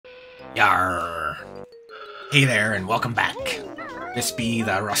Yarr! Hey there, and welcome back. This be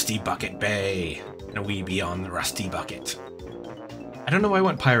the Rusty Bucket Bay, and we be on the Rusty Bucket. I don't know why I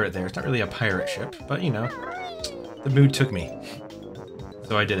went pirate there. It's not really a pirate ship, but you know, the mood took me.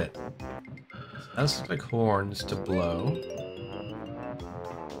 So I did it. Those look like horns to blow.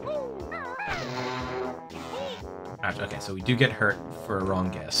 Okay, so we do get hurt for a wrong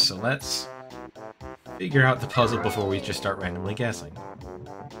guess, so let's figure out the puzzle before we just start randomly guessing.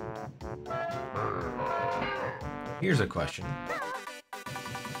 Here's a question.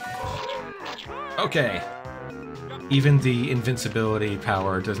 Okay. Even the invincibility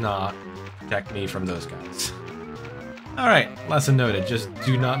power does not protect me from those guys. Alright, lesson noted. Just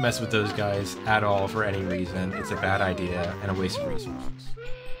do not mess with those guys at all for any reason. It's a bad idea and a waste of resources.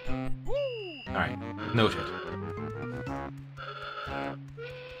 Alright, noted.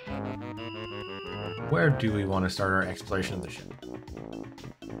 Where do we want to start our exploration of the ship?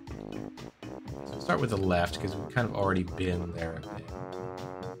 So we'll start with the left, because we've kind of already been there a bit.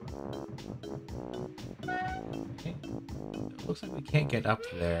 Okay. It looks like we can't get up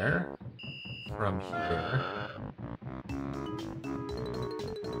there from here.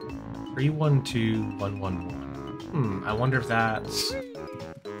 312111. I wonder if that's...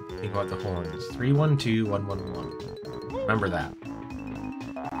 Think about the horns. 312111. Remember that.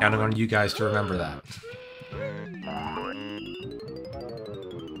 Counting on you guys to remember that.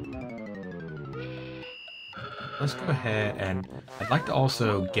 Let's go ahead and I'd like to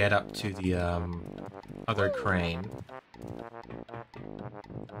also get up to the other crane.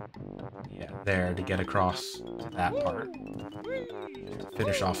 Yeah, there to get across to that part. Just to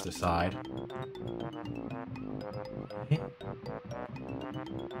finish off the side. Okay.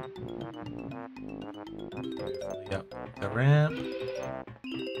 Yep, the ramp.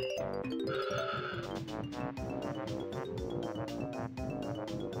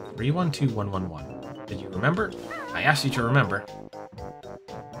 Three, 1, 2, 1, 1, 1. Did you remember? I asked you to remember.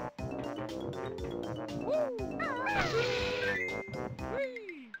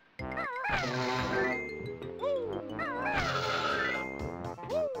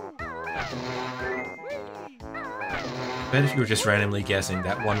 I bet if you were just randomly guessing,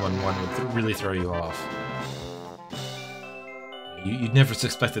 that 111 would really throw you off. You'd never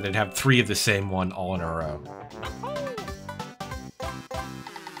suspect that they'd have 3 of the same one all in a row.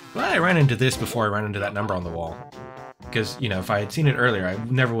 Glad I ran into this before I ran into that number on the wall. Because, you know, if I had seen it earlier, I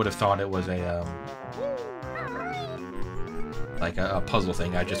never would have thought it was a, like a puzzle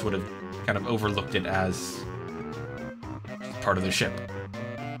thing. I just would have kind of overlooked it as part of the ship.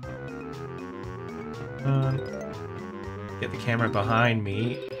 Get the camera behind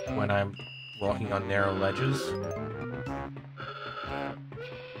me when I'm walking on narrow ledges.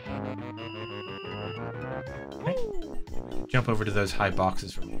 Okay. Jump over to those high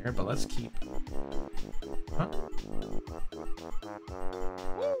boxes from here, but let's keep... Huh?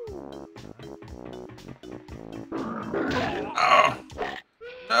 Oh!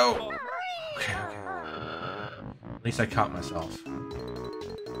 No! Okay. At least I caught myself.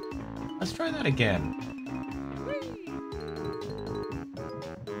 Let's try that again.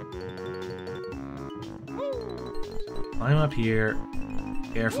 Climb up here.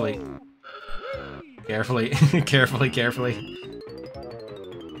 Carefully. Carefully. Carefully.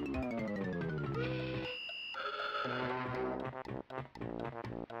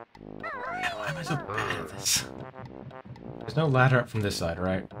 Man, why am I so bad at this? There's no ladder up from this side,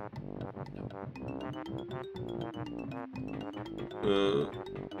 right?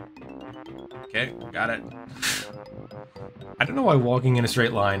 Okay, got it. I don't know why walking in a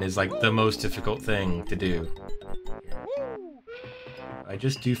straight line is like the most difficult thing to do. I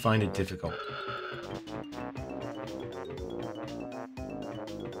just do find it difficult.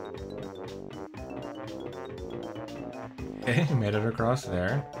 Okay, made it across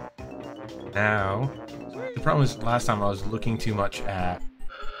there. Now, the problem is last time I was looking too much at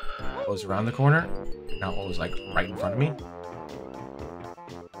what was around the corner, not what was like right in front of me.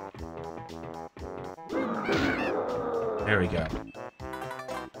 There we go.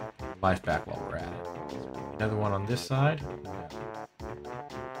 Life back while we're at it. Another one on this side.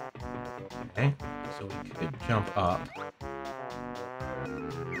 Okay, so we could jump up.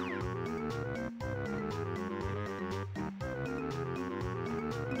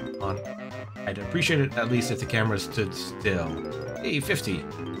 Come on. I'd appreciate it at least if the camera stood still. Hey, 50!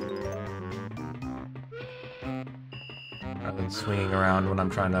 Rather than swinging around when I'm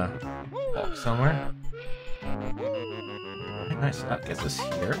trying to walk somewhere. Okay, nice, that gets us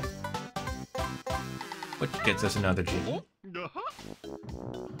here. Which gets us another genie.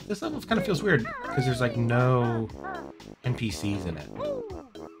 This level kind of feels weird, because there's like no NPCs in it.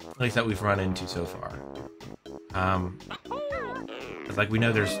 least that we've run into so far. It's like we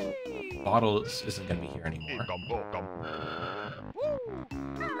know there's Bottles isn't going to be here anymore.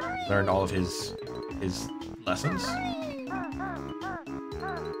 Learned all of his lessons.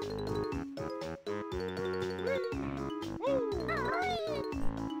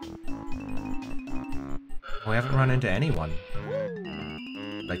 We haven't run into anyone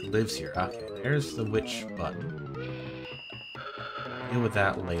like lives here. Okay, there's the witch button. Deal with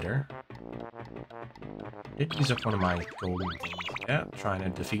that later. Did use up one of my golden things. Yeah, trying to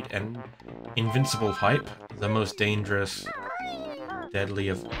defeat an invincible pipe, the most dangerous, deadly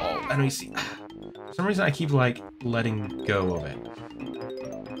of all enemies. For some reason I keep like letting go of it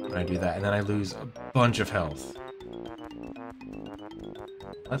when I do that, and then I lose a bunch of health.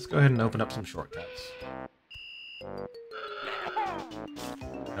 Let's go ahead and open up some shortcuts.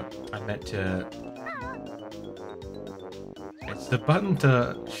 I meant to... It's the button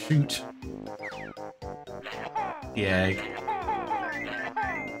to shoot the egg,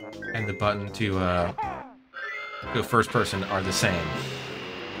 and the button to go first person are the same.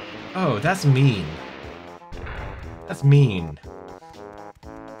 Oh, that's mean. That's mean.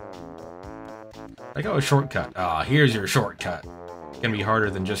 Like, oh, a shortcut. Ah, here's your shortcut. It's gonna be harder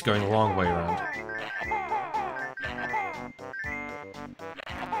than just going a long way around.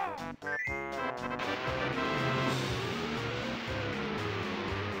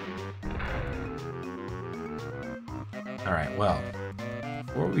 Alright, well,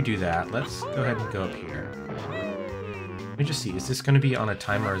 before we do that, let's go ahead and go up here. Let me just see, is this going to be on a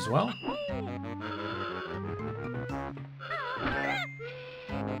timer as well?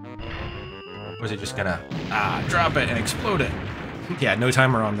 Or is it just gonna, drop it and explode it? Yeah, no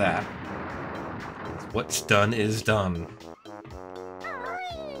timer on that. What's done is done.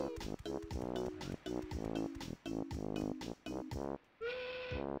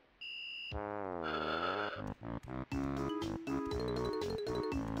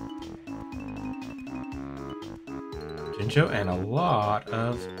 Jinjo and a lot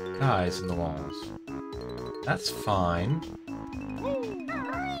of guys in the walls. That's fine.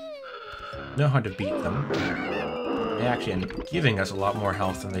 Know how to beat them. They actually end up giving us a lot more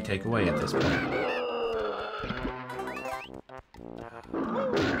health than they take away at this point.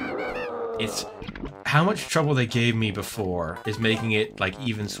 It's how much trouble they gave me before is making it like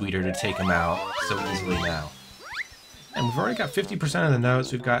even sweeter to take them out so easily now. And we've already got 50% of the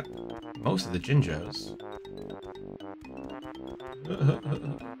notes. We've got most of the Jinjos.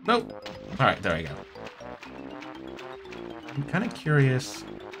 Nope. Alright, there we go. I'm kind of curious.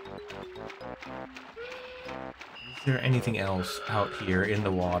 Is there anything else out here in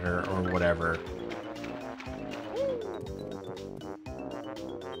the water or whatever?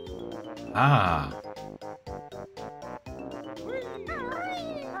 Ah.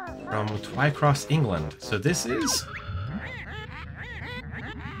 From Twycross, England. So this is...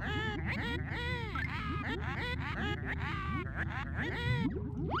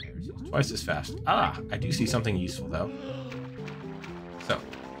 Twice as fast. Ah, I do see something useful, though. So,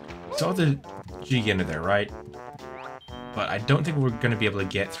 saw the G into there, right? But I don't think we're going to be able to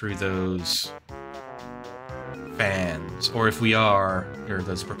get through those fans. Or if we are, or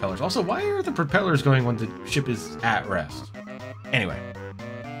those propellers. Also, why are the propellers going when the ship is at rest? Anyway.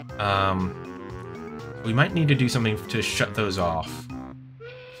 We might need to do something to shut those off.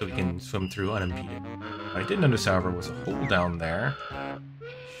 So we can swim through unimpeded. What I did notice, however, was a hole down there.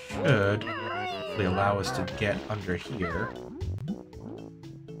 Should hopefully allow us to get under here.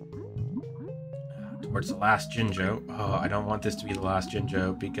 Towards the last Jinjo. Oh, I don't want this to be the last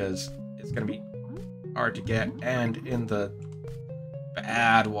Jinjo because it's going to be hard to get and in the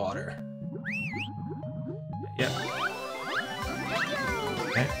bad water. Yep.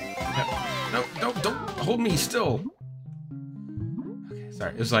 Okay. Yep. No, don't hold me still. Okay,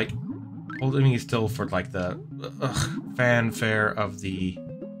 sorry. It was like holding me still for like the fanfare of the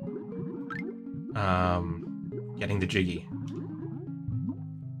getting the Jiggy.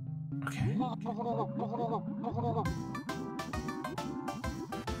 Okay.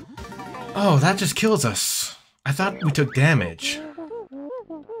 Oh, that just kills us. I thought we took damage.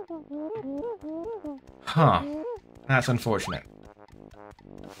 Huh. That's unfortunate.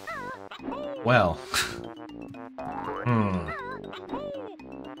 Well.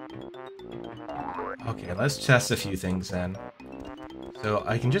 Okay, let's test a few things then. So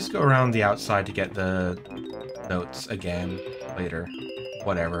I can just go around the outside to get the notes again later.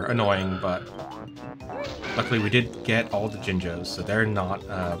 Whatever. Annoying, but luckily we did get all the Jinjos, so they're not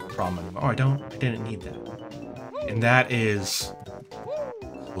a problem anymore. Oh, I didn't need that. And that is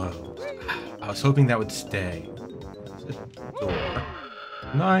closed. I was hoping that would stay. There's a door.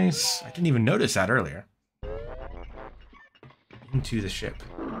 Nice. I didn't even notice that earlier. Into the ship.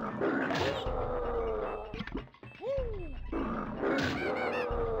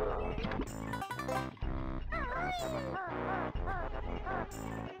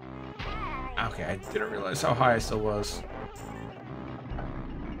 Okay, I didn't realize how high I still was.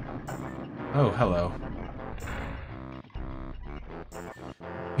 Oh, hello.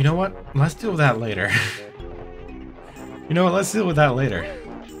 You know what? Let's deal with that later. You know what? Let's deal with that later.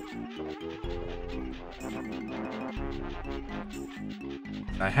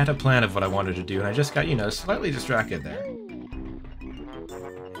 I had a plan of what I wanted to do, and I just got, you know, slightly distracted there. And,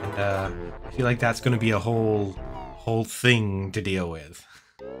 I feel like that's going to be a whole thing to deal with.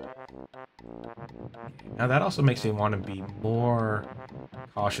 Now that also makes me want to be more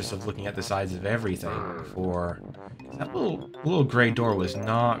cautious of looking at the sides of everything before... That little gray door was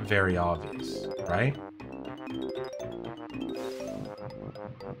not very obvious, right?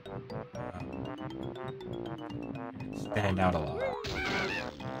 Stand out a lot.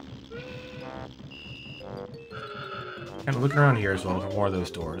 Kind of looking around here as well for more of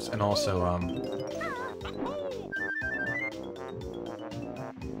those doors, and also,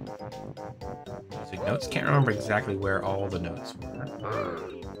 music notes. Can't remember exactly where all the notes were.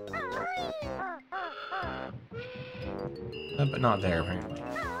 But not there, apparently.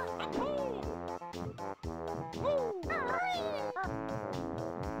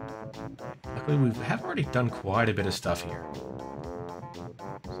 Luckily, we have already done quite a bit of stuff here.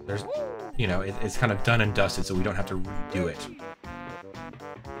 So there's, you know, it's kind of done and dusted, so we don't have to redo it.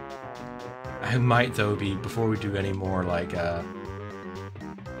 I might, though, before we do any more, like, going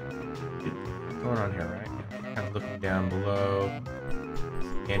on here, right? Kind of looking down below.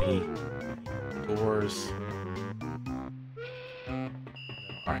 Any doors.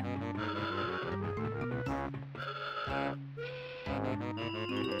 Alright.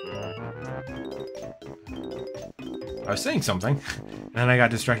 I was saying something, and then I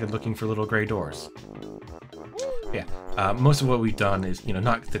got distracted looking for little gray doors. Yeah, most of what we've done is, you know,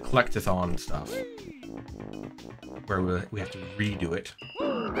 not the collectathon stuff, where we have to redo it.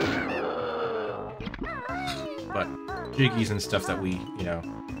 But jiggies and stuff that we, you know,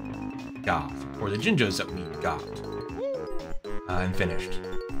 got, or the Jinjos that we got, and finished.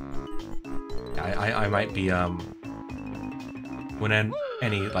 I might be, when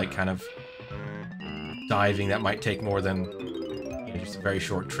any, like, kind of diving that might take more than, you know, just a very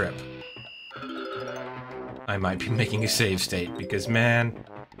short trip, I might be making a save state, because, man,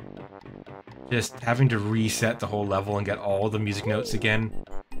 just having to reset the whole level and get all the music notes again,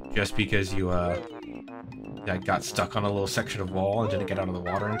 just because you, got stuck on a little section of wall and didn't get out of the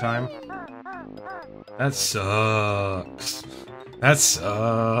water in time. That sucks. That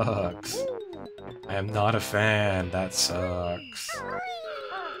sucks. I am not a fan. That sucks. So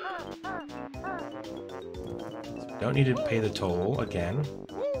don't need to pay the toll again.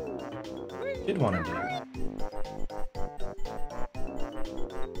 Did want to do.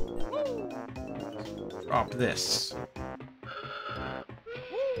 Drop this.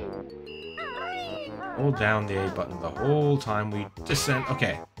 Hold down the A button the whole time we descend.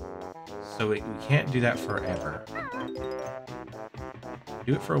 Okay. So we can't do that forever.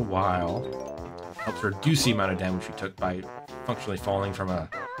 Do it for a while. Helps reduce the amount of damage we took by functionally falling from a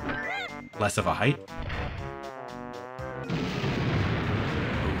less of a height. But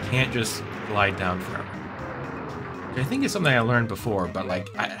we can't just glide down forever. Which I think is something I learned before, but like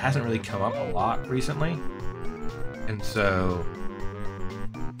it hasn't really come up a lot recently. And so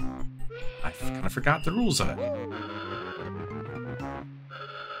I kind of forgot the rules of it.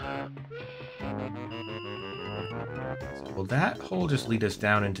 So will that hole just lead us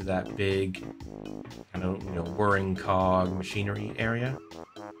down into that big, kind of, you know, whirring cog machinery area?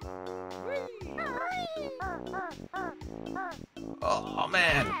 Oh,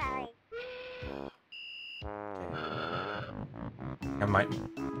 man! I might...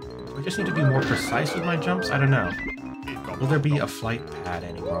 Do I just need to be more precise with my jumps? I don't know. Will there be a flight pad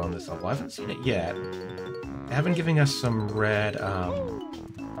anywhere on this level? I haven't seen it yet. They haven't given us some red,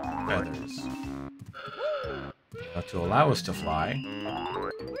 feathers. To allow us to fly.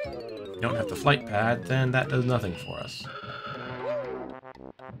 If we don't have the flight pad, then that does nothing for us.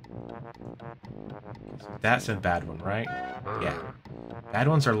 So that's a bad one, right? Yeah. Bad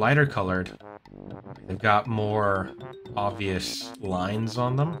ones are lighter colored. They've got more obvious lines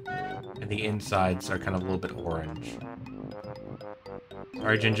on them. And the insides are kind of a little bit orange.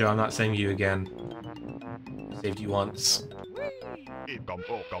 Sorry, Jinjo, I'm not saying you again. Saved you once.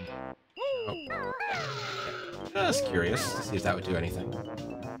 Oh. Just curious to see if that would do anything.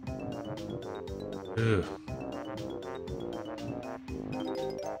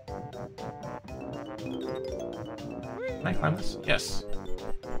 Can I climb this? Yes.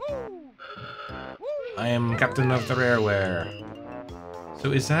 I am captain of the Rareware.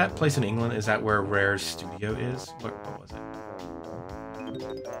 So is that place in England? Is that where Rare's studio is? What was it?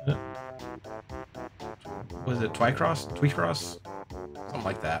 Was it Twycross? Tweecross? Something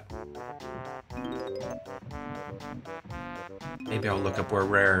like that. Maybe I'll look up where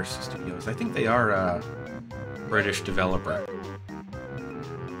Rare's studio is. I think they are a British developer.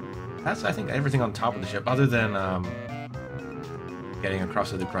 That's, I think, everything on top of the ship, other than getting across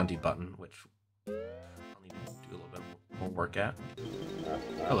to the grunty button, which I'll need to do a little bit more work at.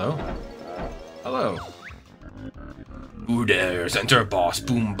 Hello. Hello. Who dares enter Boss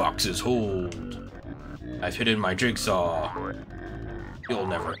Boombox's hold? I've hidden my jigsaw. You'll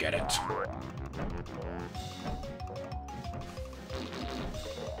never get it.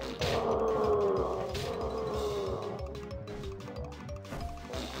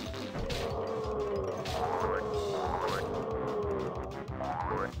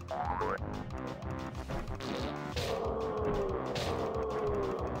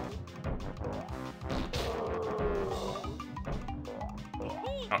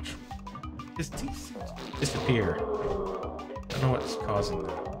 Ouch. His teeth disappear. I don't know what's causing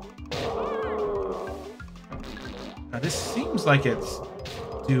that. Now this seems like it's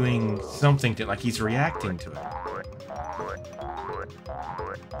doing something to, like he's reacting to it.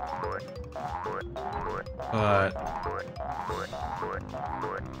 But...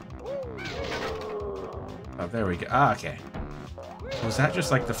 oh, there we go. Ah, okay. Was that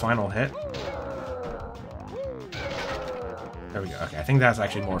just like the final hit? There we go. Okay, I think that's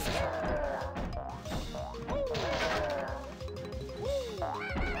actually more efficient.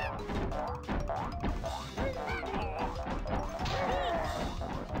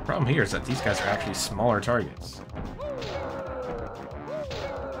 The problem here is that these guys are actually smaller targets.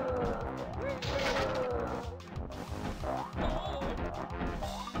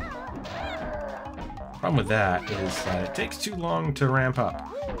 The problem with that is that it takes too long to ramp up.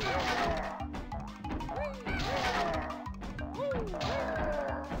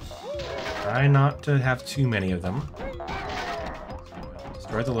 Try not to have too many of them.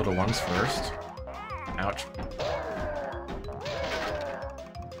 Destroy the little ones first. Ouch.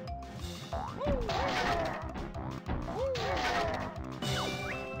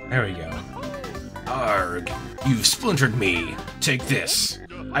 There we go. Arg! You've splintered me! Take this!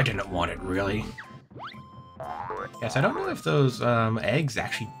 I didn't want it, really. Yes, I don't know if those eggs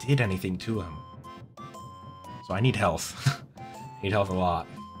actually did anything to him. So I need health. I need health a lot.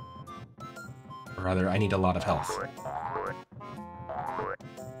 Or rather, I need a lot of health.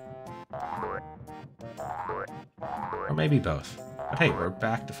 Or maybe both. But hey, we're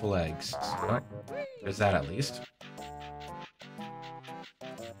back to full eggs. So there's that at least.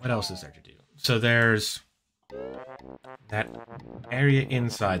 What else is there to do? So there's that area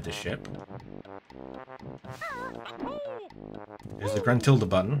inside the ship. There's the Gruntilda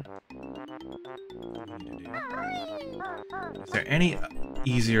button. Is there any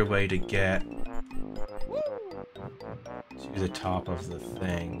easier way to get to the top of the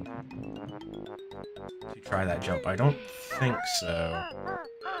thing to try that jump? I don't think so.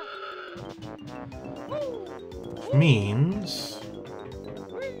 Which means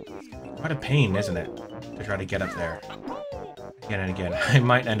quite a pain, isn't it, to try to get up there again and again. I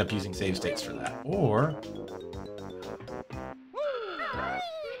might end up using save states for that, or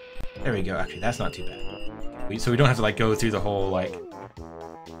there we go. Actually, that's not too bad. So we don't have to like go through the whole like.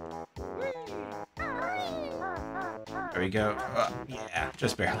 There we go. Yeah,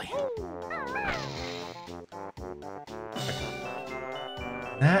 just barely.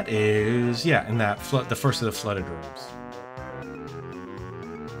 That is, yeah, in that the first of the flooded rooms.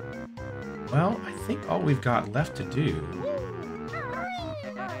 Well, I think all we've got left to do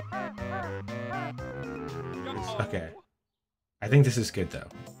is, okay. I think this is good though.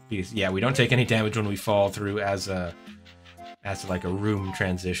 Because, yeah, we don't take any damage when we fall through as like a room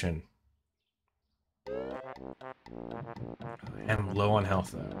transition. I am low on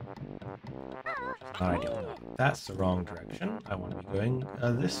health though. Not ideal. No, that's the wrong direction. I want to be going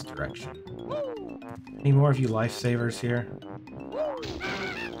this direction. Any more of you lifesavers here?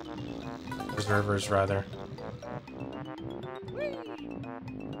 Preservers, rather.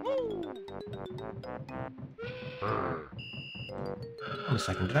 Hold on a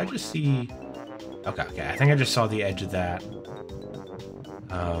second, did I just see... Okay, I think I just saw the edge of that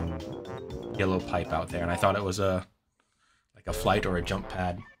yellow pipe out there, and I thought it was like a flight or a jump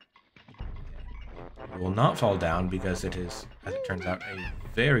pad. It will not fall down because it is, as it turns out, a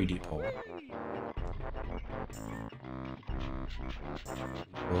very deep hole.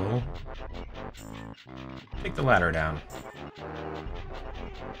 We'll Take the ladder down.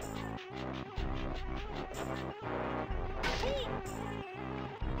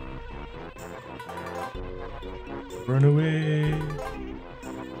 Run away!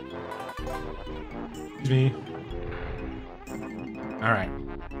 Excuse me. Alright.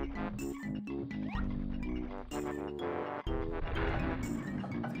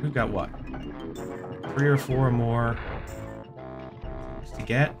 We've got what? 3 or 4 more to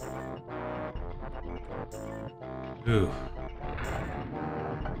get. Ooh.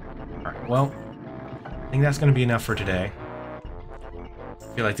 Alright, well, I think that's going to be enough for today.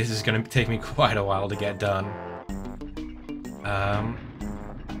 I feel like this is going to take me quite a while to get done.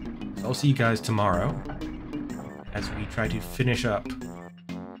 So I'll see you guys tomorrow as we try to finish up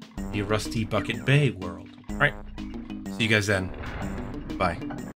the Rusty Bucket Bay world. Alright, see you guys then. Bye.